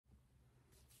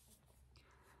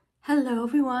Hello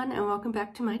everyone, and welcome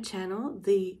back to my channel,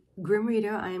 The Grim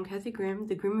Reader. I am Kathy Grimm,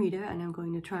 The Grim Reader, and I'm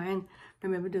going to try and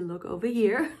remember to look over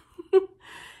here.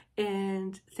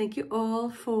 And thank you all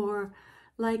for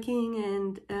liking,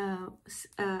 and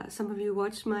some of you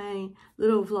watched my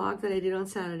little vlog that I did on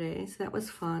Saturday, so that was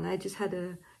fun. I just had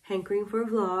a hankering for a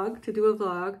vlog, to do a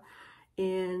vlog,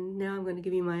 and now I'm going to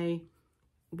give you my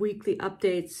weekly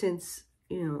updates since,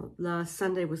 last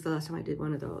Sunday was the last time I did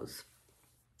one of those.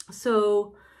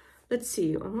 So let's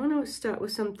see, I want to start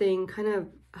with something kind of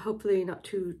hopefully not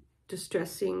too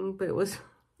distressing, but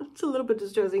it's a little bit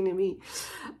distressing to me.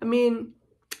 I mean,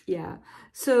 yeah.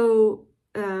 So,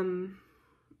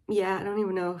 yeah, I don't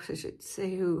even know if I should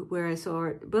say where I saw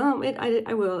it. Well,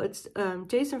 I will. It's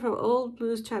Jason from Old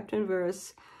Blues Chapter and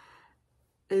Verse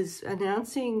is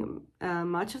announcing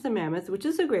March of the Mammoth, which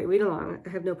is a great read-along. I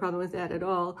have no problem with that at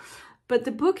all. But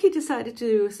the book he decided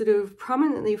to sort of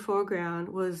prominently foreground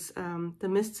was The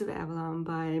Mists of Avalon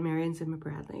by Marion Zimmer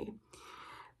Bradley.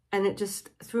 And it just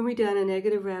threw me down a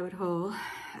negative rabbit hole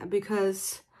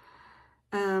because,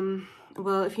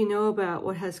 well, if you know about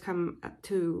what has come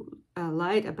to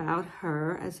light about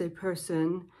her as a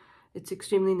person, it's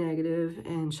extremely negative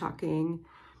and shocking,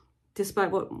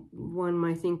 despite what one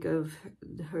might think of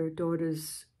her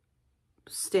daughter's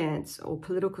stance or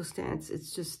political stance.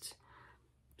 It's just,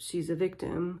 she's a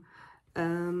victim,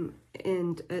 and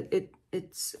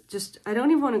it's just, I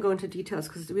don't even want to go into details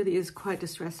because it really is quite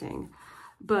distressing.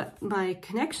 But my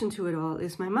connection to it all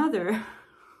is my mother,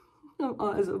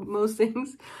 as of most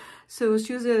things. So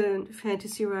she was a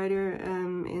fantasy writer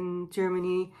in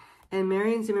Germany, and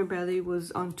Marion Zimmer Bradley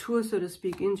was on tour, so to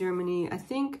speak, in Germany. I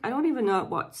don't even know at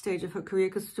what stage of her career,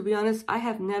 because to be honest, I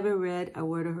have never read a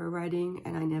word of her writing,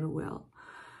 and I never will.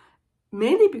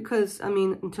 Mainly because, I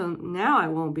mean, until now I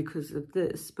won't because of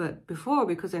this, but before,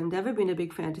 because I've never been a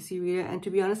big fantasy reader, and to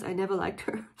be honest, I never liked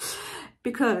her.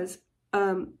 Because,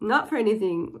 not for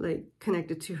anything like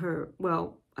connected to her,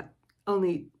 well,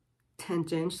 only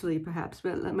tangentially perhaps,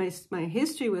 but my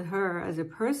history with her as a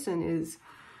person is,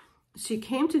 she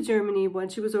came to Germany when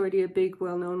she was already a big,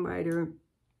 well-known writer,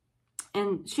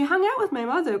 and she hung out with my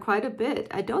mother quite a bit.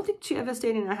 I don't think she ever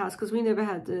stayed in our house because we never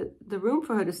had the room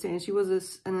for her to stay. And she was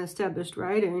an established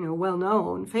writer,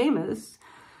 well-known, famous,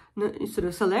 sort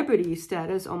of celebrity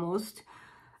status almost.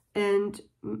 And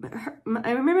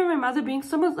I remember my mother being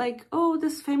somewhat like, oh,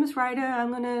 this famous writer,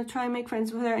 I'm going to try and make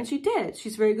friends with her. And she did.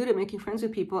 She's very good at making friends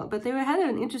with people. But they had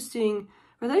an interesting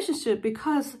relationship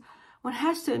because one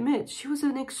has to admit, she was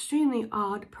an extremely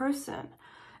odd person.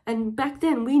 And back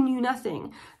then, we knew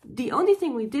nothing. The only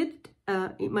thing we did,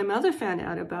 my mother found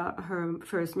out about her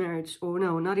first marriage, or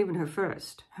no, not even her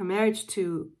first, her marriage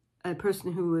to a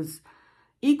person who was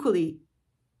equally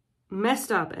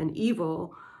messed up and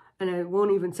evil. And I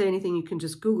won't even say anything, you can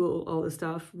just Google all the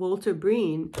stuff, Walter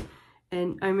Breen.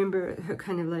 And I remember her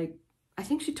kind of like, I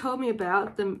think she told me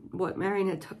about what Marion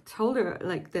had told her,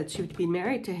 like that she would be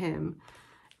married to him,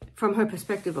 from her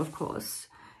perspective, of course.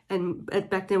 And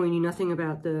back then we knew nothing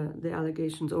about the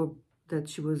allegations or that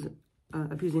she was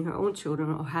abusing her own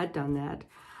children or had done that.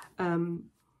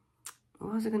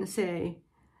 What was I going to say?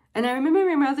 And I remember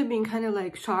my mother being kind of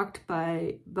like shocked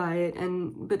by it,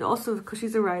 but also because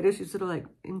she's a writer, she's sort of like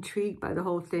intrigued by the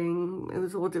whole thing. It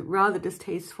was all rather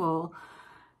distasteful,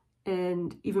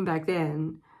 and even back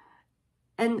then.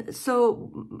 And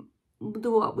so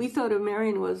what we thought of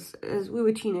Marion was, as we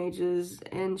were teenagers,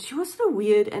 and she was sort of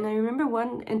weird. And I remember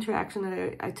one interaction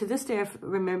that I to this day I've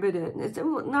remembered it. It's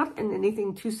not in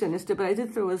anything too sinister, but I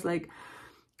did thought it was like,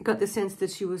 got the sense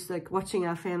that she was like watching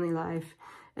our family life.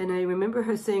 And I remember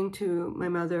her saying to my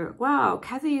mother, wow,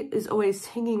 Kathy is always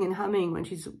singing and humming when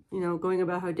she's, going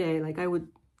about her day. Like I would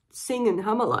sing and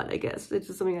hum a lot, I guess. It's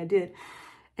just something I did.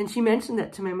 And she mentioned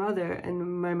that to my mother,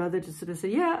 and my mother just sort of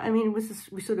said, yeah, I mean, it was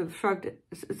just, we sort of shrugged it,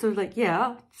 sort of like,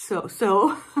 yeah,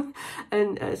 so,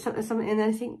 and and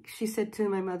I think she said to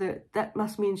my mother, that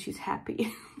must mean she's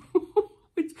happy,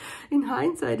 which in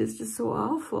hindsight is just so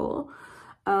awful.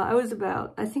 I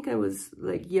think I was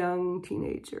like young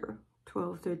teenager,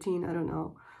 12, 13, I don't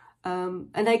know.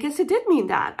 And I guess it did mean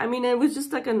that. I mean, it was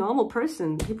just like a normal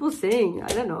person. People saying, I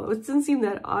don't know, it didn't seem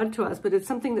that odd to us, but it's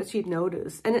something that she'd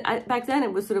noticed. And back then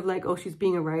it was sort of like, oh, she's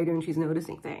being a writer and she's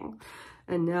noticing things.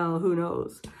 And now, who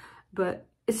knows? But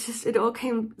it's just, it all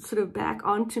came sort of back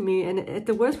onto me, and at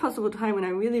the worst possible time when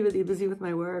I'm really, really busy with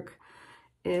my work.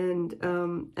 And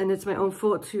it's my own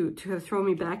fault to have thrown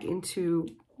me back into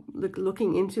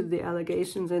looking into the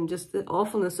allegations and just the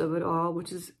awfulness of it all,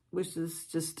 which is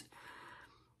just,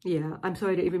 yeah, I'm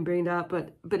sorry to even bring it up,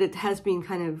 but it has been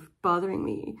kind of bothering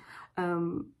me.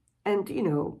 And,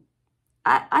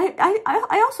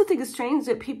 I also think it's strange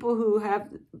that people who have,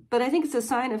 but I think it's a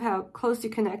sign of how closely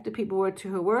connected people were to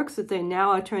her works that they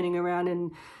now are turning around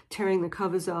and tearing the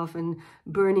covers off and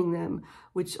burning them,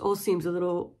 which all seems a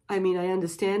little, I mean, I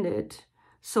understand it,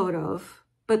 sort of.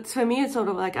 But for me, it's sort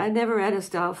of like, I never read her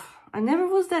stuff. I never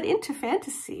was that into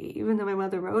fantasy, even though my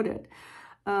mother wrote it.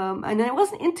 And I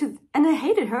wasn't into, and I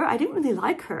hated her. I didn't really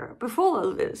like her before all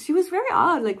of this. She was very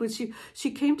odd. Like when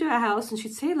she came to our house and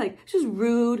she'd say like, she was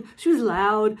rude, she was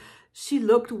loud, she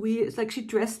looked weird. It's like she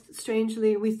dressed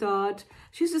strangely, we thought.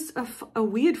 She's just a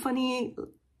weird, funny,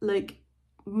 like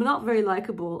not very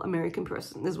likable American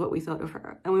person is what we thought of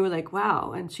her. And we were like,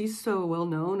 wow. And she's so well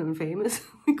known and famous.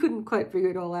 We couldn't quite figure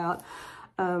it all out.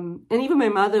 And even my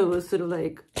mother was sort of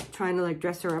like trying to like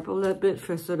dress her up a little bit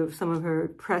for sort of some of her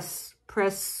press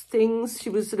things. She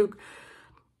was sort of,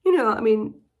 you know, I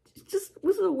mean, just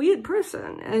was a weird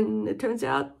person. And it turns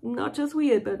out not just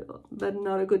weird, but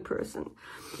not a good person.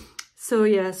 So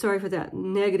yeah, sorry for that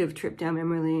negative trip down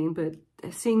memory lane, but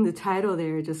seeing the title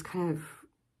there just kind of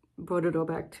brought it all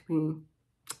back to me.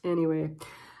 Anyway,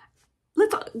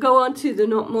 let's go on to the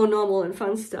more normal and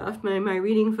fun stuff, my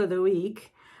reading for the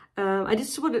week. I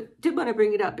just did want to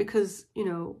bring it up because, you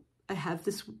know, I have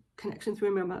this connection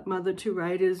through my mother to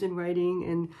writers and writing,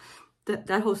 and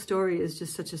that whole story is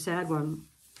just such a sad one.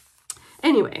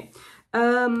 Anyway,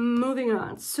 moving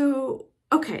on. So,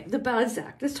 okay, the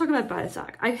Balzac. Let's talk about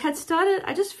Balzac. I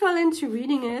just fell into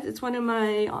reading it. It's on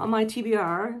my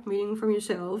TBR, Reading from Your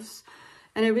Shelves,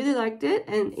 and I really liked it.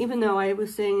 And even though I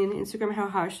was saying in Instagram how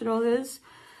harsh it all is,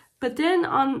 but then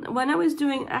when I was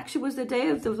doing, actually was the day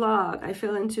of the vlog, I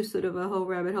fell into sort of a whole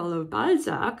rabbit hole of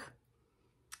Balzac,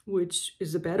 which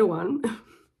is a better one.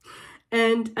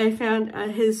 And I found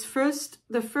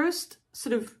the first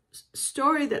sort of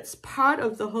story that's part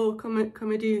of the whole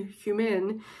Comédie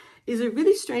Humaine is a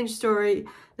really strange story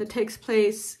that takes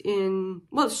place in,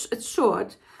 well, it's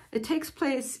short. It takes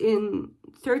place in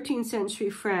 13th century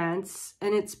France,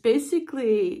 and it's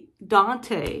basically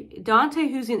Dante,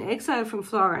 who's in exile from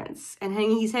Florence, and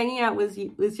he's hanging out with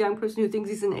this young person who thinks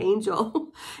he's an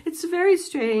angel. It's very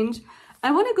strange.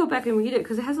 I want to go back and read it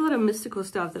because it has a lot of mystical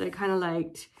stuff that I kind of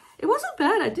liked. It wasn't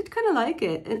bad. I did kind of like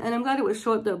it. And I'm glad it was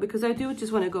short, though, because I do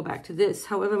just want to go back to this,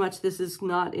 however much this is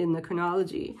not in the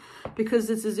chronology. Because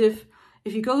it's as if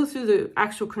you go through the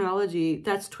actual chronology,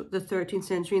 that's the 13th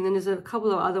century. And then there's a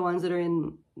couple of other ones that are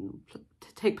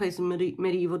take place in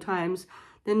medieval times.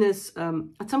 Then there's,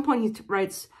 at some point, he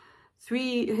writes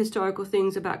 3 historical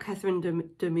things about Catherine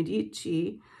de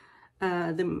Medici,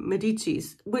 the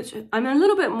Medicis, which I'm a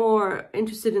little bit more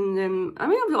interested in them. I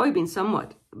mean, I've always been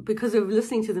somewhat, because of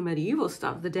listening to the medieval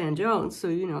stuff, the Dan Jones. So,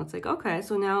 you know, it's like, okay,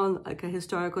 so now like a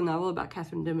historical novel about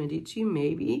Catherine de Medici,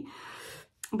 maybe.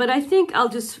 But I think I'll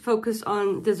just focus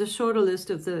on, there's a shorter list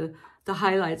of the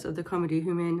highlights of the Comédie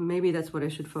Humaine. Maybe that's what I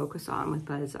should focus on with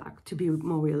Balzac, to be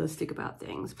more realistic about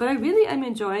things. But I really am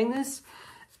enjoying this.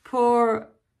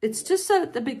 It's just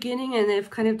at the beginning, and they've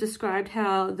kind of described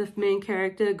how the main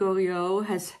character, Goriot,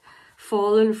 has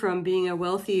fallen from being a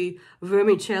wealthy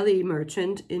vermicelli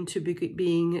merchant into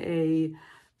being a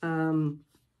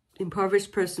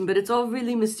impoverished person. But it's all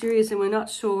really mysterious, and we're not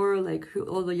sure, like,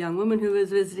 all the young women who is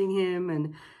visiting him,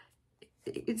 and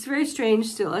it's very strange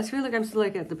still. I feel like I'm still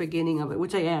like at the beginning of it,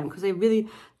 which I am, because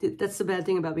that's the bad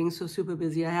thing about being so super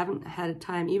busy. I haven't had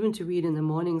time even to read in the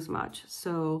mornings much.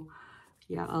 So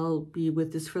yeah, I'll be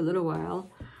with this for a little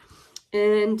while.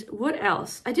 And what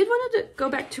else? I did want to go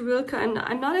back to Rilke, and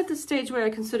I'm not at the stage where I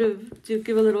can sort of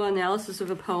give a little analysis of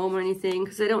a poem or anything,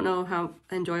 because I don't know how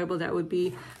enjoyable that would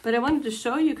be. But I wanted to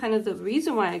show you kind of the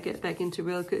reason why I get back into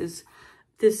Rilke is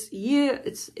this year,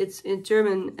 it's in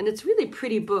German, and it's really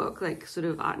pretty book, like sort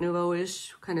of Art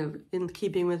Nouveau-ish, kind of in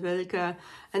keeping with Rilke,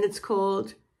 and it's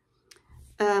called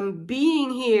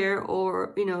Being Here,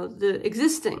 or, you know, the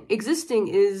Existing. Existing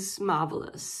is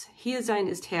marvelous. Hier sein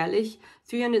ist herrlich.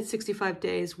 365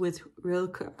 days with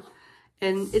Rilke.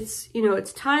 And it's, you know,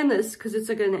 it's timeless because it's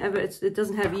like it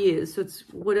doesn't have years. So it's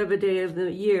whatever day of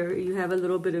the year you have a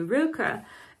little bit of Rilke.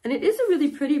 And it is a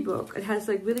really pretty book. It has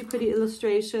like really pretty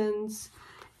illustrations.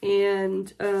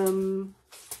 And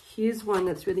here's one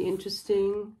that's really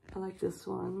interesting. I like this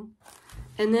one.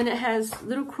 And then it has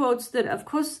little quotes that, of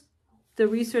course, the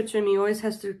researcher in me always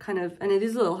has to kind of, and it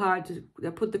is a little hard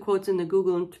to put the quotes into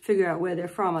Google and figure out where they're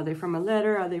from. Are they from a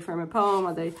letter? Are they from a poem?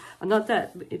 I'm not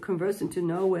that conversant to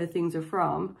know where things are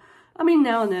from. I mean,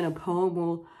 now and then a poem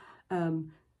will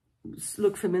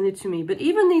look familiar to me. But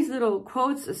even these little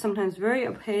quotes are sometimes very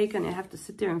opaque, and I have to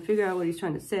sit there and figure out what he's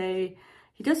trying to say.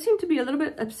 He does seem to be a little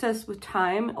bit obsessed with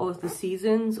time or the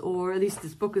seasons, or at least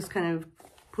this book is kind of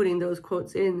putting those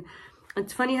quotes in.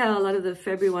 It's funny how a lot of the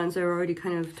February ones are already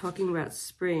kind of talking about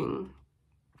spring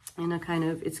in a kind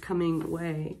of it's coming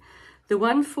way. The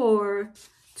one for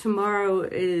tomorrow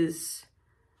is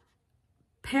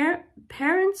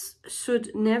parents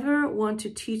should never want to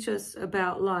teach us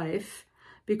about life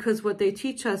because what they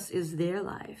teach us is their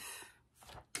life.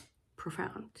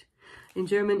 Profound. In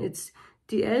German, it's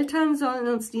Die Eltern sollen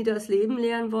uns nie das Leben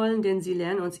lernen wollen, denn sie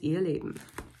lernen uns ihr Leben.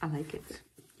 I like it.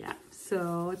 Yeah,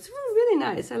 so it's really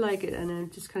nice. I like it, and I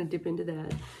just kind of dip into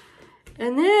that.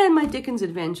 And then my Dickens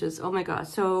adventures. Oh my gosh.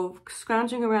 So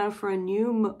scrounging around for a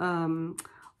new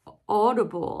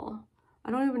Audible.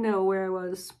 I don't even know where I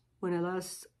was when I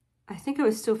last, I think I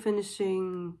was still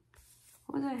finishing,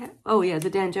 what was I have? Oh yeah, the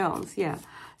Dan Jones, yeah.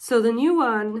 So the new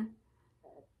one,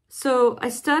 so I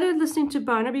started listening to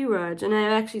Barnaby Rudge, and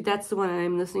that's the one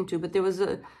I'm listening to, but it was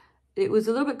a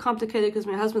little bit complicated because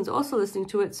my husband's also listening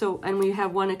to it, so, and we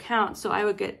have one account, so I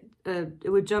would get, it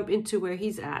would jump into where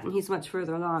he's at, and he's much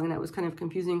further along, and that was kind of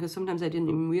confusing because sometimes I didn't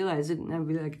even realize it, and I'd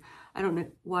be like, I don't know,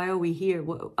 why are we here?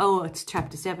 Oh, it's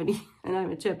chapter 70, and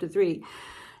I'm at chapter 3.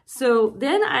 So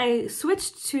then I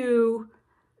switched to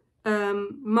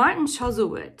Martin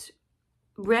Chuzzlewit,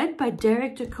 read by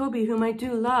Derek Jacobi, whom I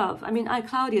do love. I mean,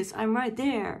 Claudius, I'm right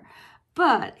there.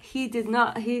 But he did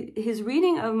not, his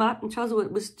reading of Martin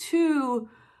Chuzzlewit was too,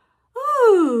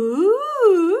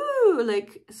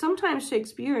 like sometimes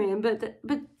Shakespearean, but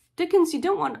Dickens, you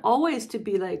don't want always to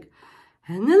be like,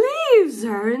 and the leaves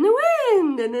are in the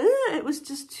wind, and it was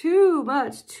just too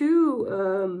much,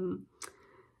 too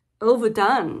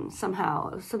overdone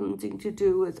somehow. Something to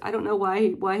do with, I don't know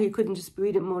why he couldn't just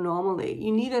read it more normally.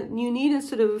 You need a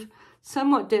sort of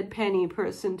somewhat deadpan-y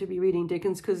person to be reading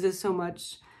Dickens because there's so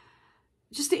much.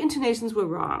 Just the intonations were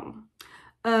wrong.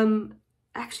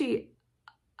 Actually,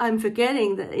 I'm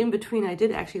forgetting that in between I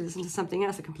did actually listen to something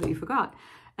else I completely forgot.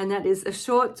 And that is a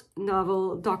short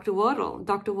novel, Dr. Wardle.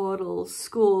 Dr. Wardle's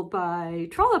School by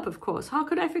Trollope, of course. How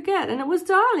could I forget? And it was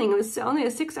darling. It was only a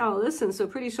 6-hour listen, so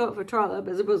pretty short for Trollope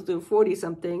as opposed to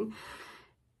 40-something.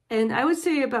 And I would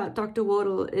say about Dr.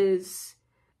 Wardle is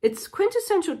it's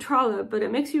quintessential Trollope, but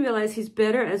it makes you realize he's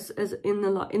better as in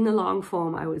the long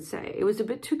form, I would say. It was a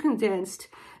bit too condensed,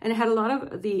 and it had a lot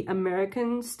of the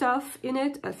American stuff in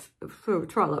it for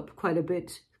Trollope, quite a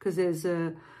bit, because there's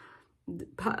a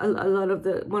lot of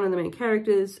one of the main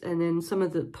characters, and then some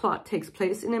of the plot takes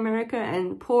place in America,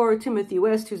 and poor Timothy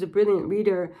West, who's a brilliant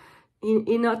reader,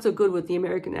 he's not so good with the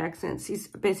American accents. He's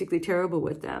basically terrible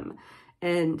with them,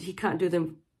 and he can't do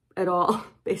them at all,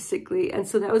 basically. And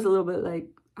so that was a little bit like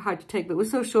hard to take, but it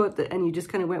was so short that, and you just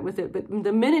kind of went with it. But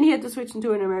the minute he had to switch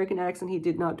into an American accent, he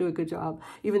did not do a good job,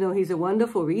 even though he's a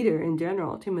wonderful reader in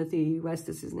general. Timothy West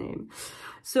is his name.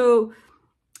 So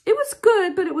it was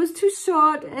good, but it was too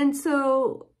short. And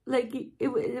so like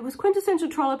it was quintessential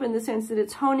Trollope in the sense that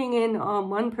it's honing in on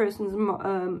one person's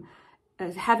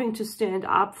as having to stand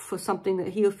up for something that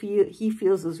he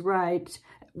feels is right,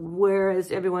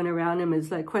 whereas everyone around him is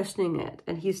like questioning it,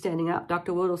 and he's standing up.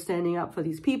 Dr. Wardle's standing up for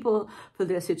these people, for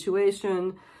their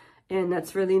situation, and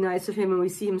that's really nice of him, and we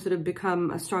see him sort of become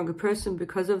a stronger person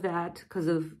because of that, because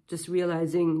of just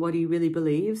realizing what he really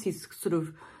believes. He's sort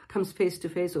of comes face to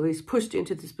face, or he's pushed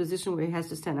into this position where he has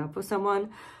to stand up for someone.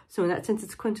 So in that sense,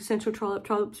 it's quintessential Trollope.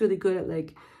 Trollope's really good at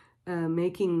like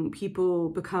making people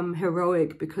become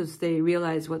heroic because they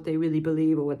realize what they really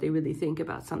believe or what they really think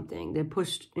about something. They're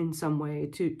pushed in some way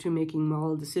to making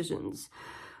moral decisions.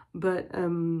 But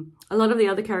a lot of the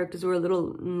other characters were a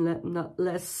little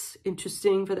less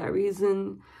interesting for that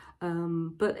reason.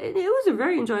 But it was a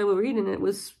very enjoyable read, and it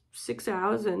was 6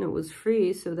 hours and it was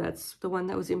free. So that's the one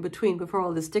that was in between before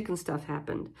all this Dickens stuff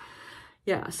happened.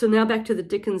 Yeah, so now back to the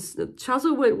Dickens. The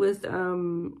Chuzzlewit with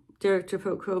Derek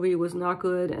Jacobi was not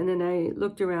good, and then I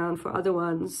looked around for other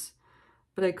ones,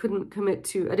 but I couldn't commit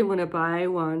to, I didn't want to buy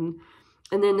one.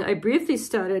 And then I briefly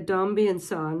started Dombey and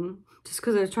Son, just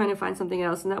because I was trying to find something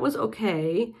else, and that was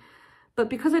okay. But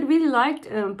because I really liked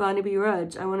Barnaby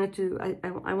Rudge, I wanted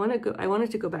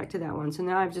to go back to that one. So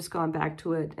now I've just gone back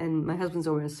to it, and my husband's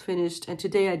almost finished. And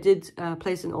today I did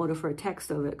place an order for a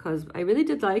text of it because I really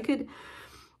did like it.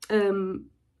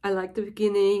 I liked the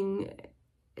beginning.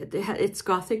 It's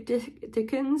Gothic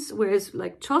Dickens, whereas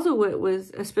like Chuzzlewit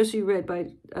was, especially read by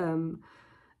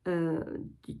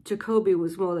Jacobi,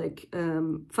 was more like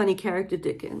funny character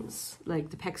Dickens, like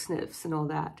the Pecksniffs and all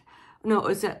that.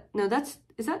 That's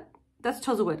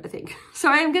Chuzzlewit, I think.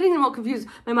 Sorry, I'm getting them all confused.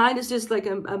 My mind is just like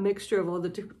a mixture of all the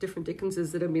different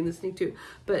Dickenses that I've been listening to.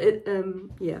 But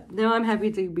yeah, now I'm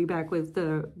happy to be back with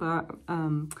the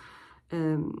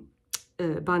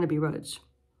Barnaby Rudge.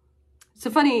 So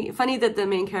funny that the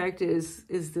main character is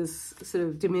this sort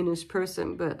of diminished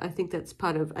person, but I think that's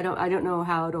part of, I don't know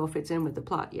how it all fits in with the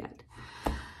plot yet.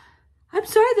 I'm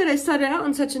sorry that I started out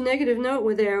on such a negative note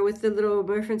with the little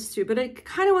reference to, but I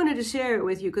kind of wanted to share it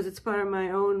with you because it's part of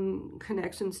my own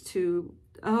connections to,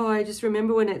 oh, I just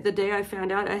remember when the day I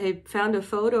found out, I had found a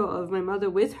photo of my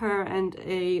mother with her and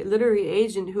a literary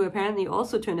agent who apparently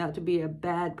also turned out to be a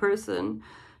bad person,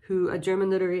 a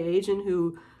German literary agent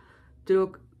who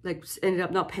ended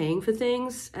up not paying for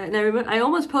things. And I remember I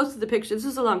almost posted the picture, this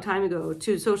was a long time ago,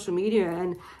 to social media,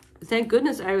 and thank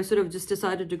goodness I sort of just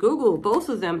decided to Google both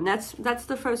of them. And that's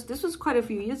the first, this was quite a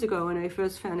few years ago when I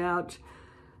first found out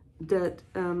that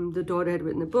the daughter had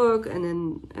written the book, and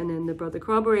then the brother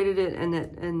corroborated it, and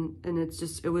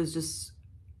it was just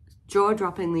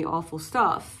jaw-droppingly awful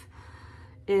stuff.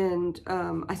 And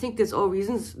I think there's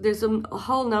a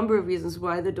whole number of reasons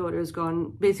why the daughter has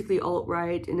gone basically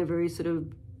alt-right in a very sort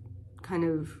of kind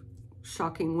of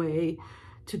shocking way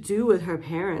to do with her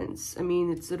parents. I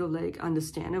mean, it's sort of like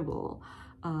understandable.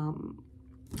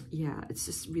 Yeah, it's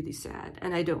just really sad.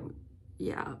 And I don't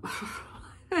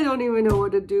even know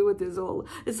what to do with this whole,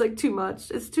 it's like too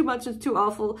much. It's too much, it's too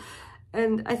awful.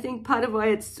 And I think part of why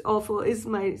it's awful is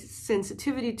my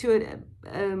sensitivity to it,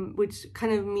 which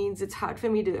kind of means it's hard for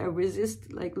me to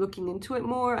resist like looking into it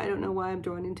more. I don't know why I'm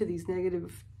drawn into these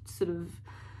negative sort of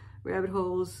rabbit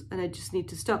holes, and I just need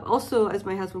to stop. Also, as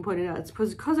my husband pointed out, it's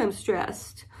because I'm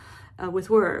stressed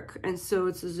with work, and so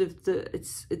it's as if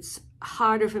it's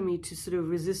harder for me to sort of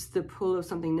resist the pull of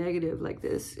something negative like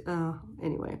this.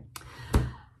 Anyway,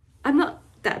 I'm not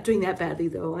doing that badly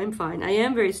though. I'm fine. I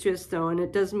am very stressed though, and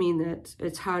it does mean that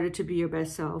it's harder to be your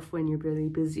best self when you're really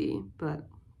busy, but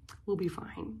we'll be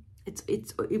fine.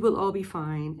 It will all be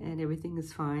fine, and everything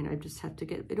is fine. I just have to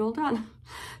get it all done.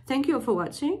 Thank you all for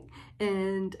watching,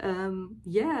 and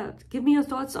yeah, give me your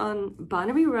thoughts on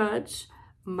Barnaby Rudge,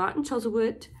 Martin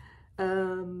Chuzzlewit,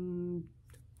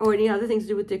 or any other things to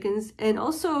do with Dickens, and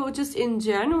also just in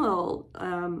general.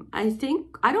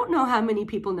 I don't know how many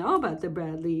people know about the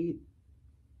Bradley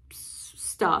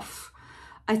stuff.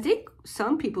 I think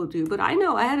some people do, but I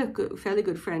know I had a fairly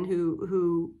good friend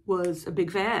who was a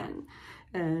big fan.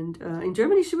 And in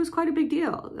Germany, she was quite a big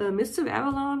deal. Mists of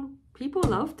Avalon, people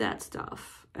loved that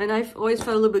stuff. And I've always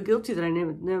felt a little bit guilty that I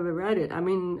never read it. I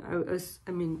mean,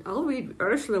 I'll read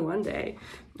Ursula one day.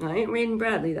 I ain't reading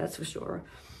Bradley, that's for sure.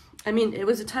 I mean, it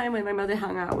was a time when my mother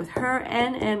hung out with her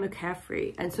and Anne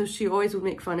McCaffrey. And so she always would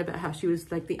make fun about how she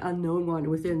was like the unknown one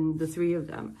within the three of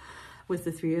them,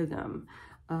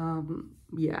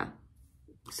 yeah.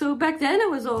 So back then it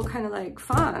was all kind of like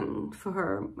fun for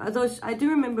her. Although I do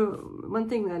remember, one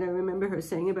thing that I remember her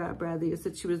saying about Bradley is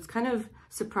that she was kind of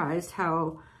surprised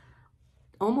how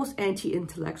almost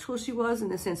anti-intellectual she was, in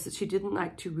the sense that she didn't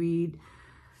like to read,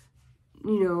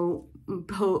 you know,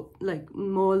 like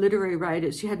more literary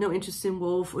writers. She had no interest in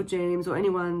Woolf or James or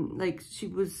anyone. Like, she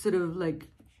was sort of like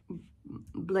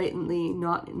blatantly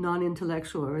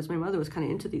non-intellectual, whereas my mother was kind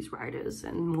of into these writers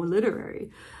and more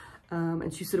literary.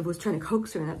 And she sort of was trying to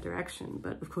coax her in that direction.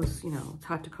 But of course, you know, it's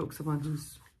hard to coax someone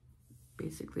who's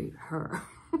basically her.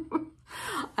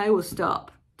 I will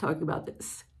stop talking about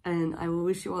this. And I will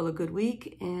wish you all a good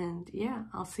week. And yeah,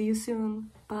 I'll see you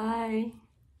soon. Bye.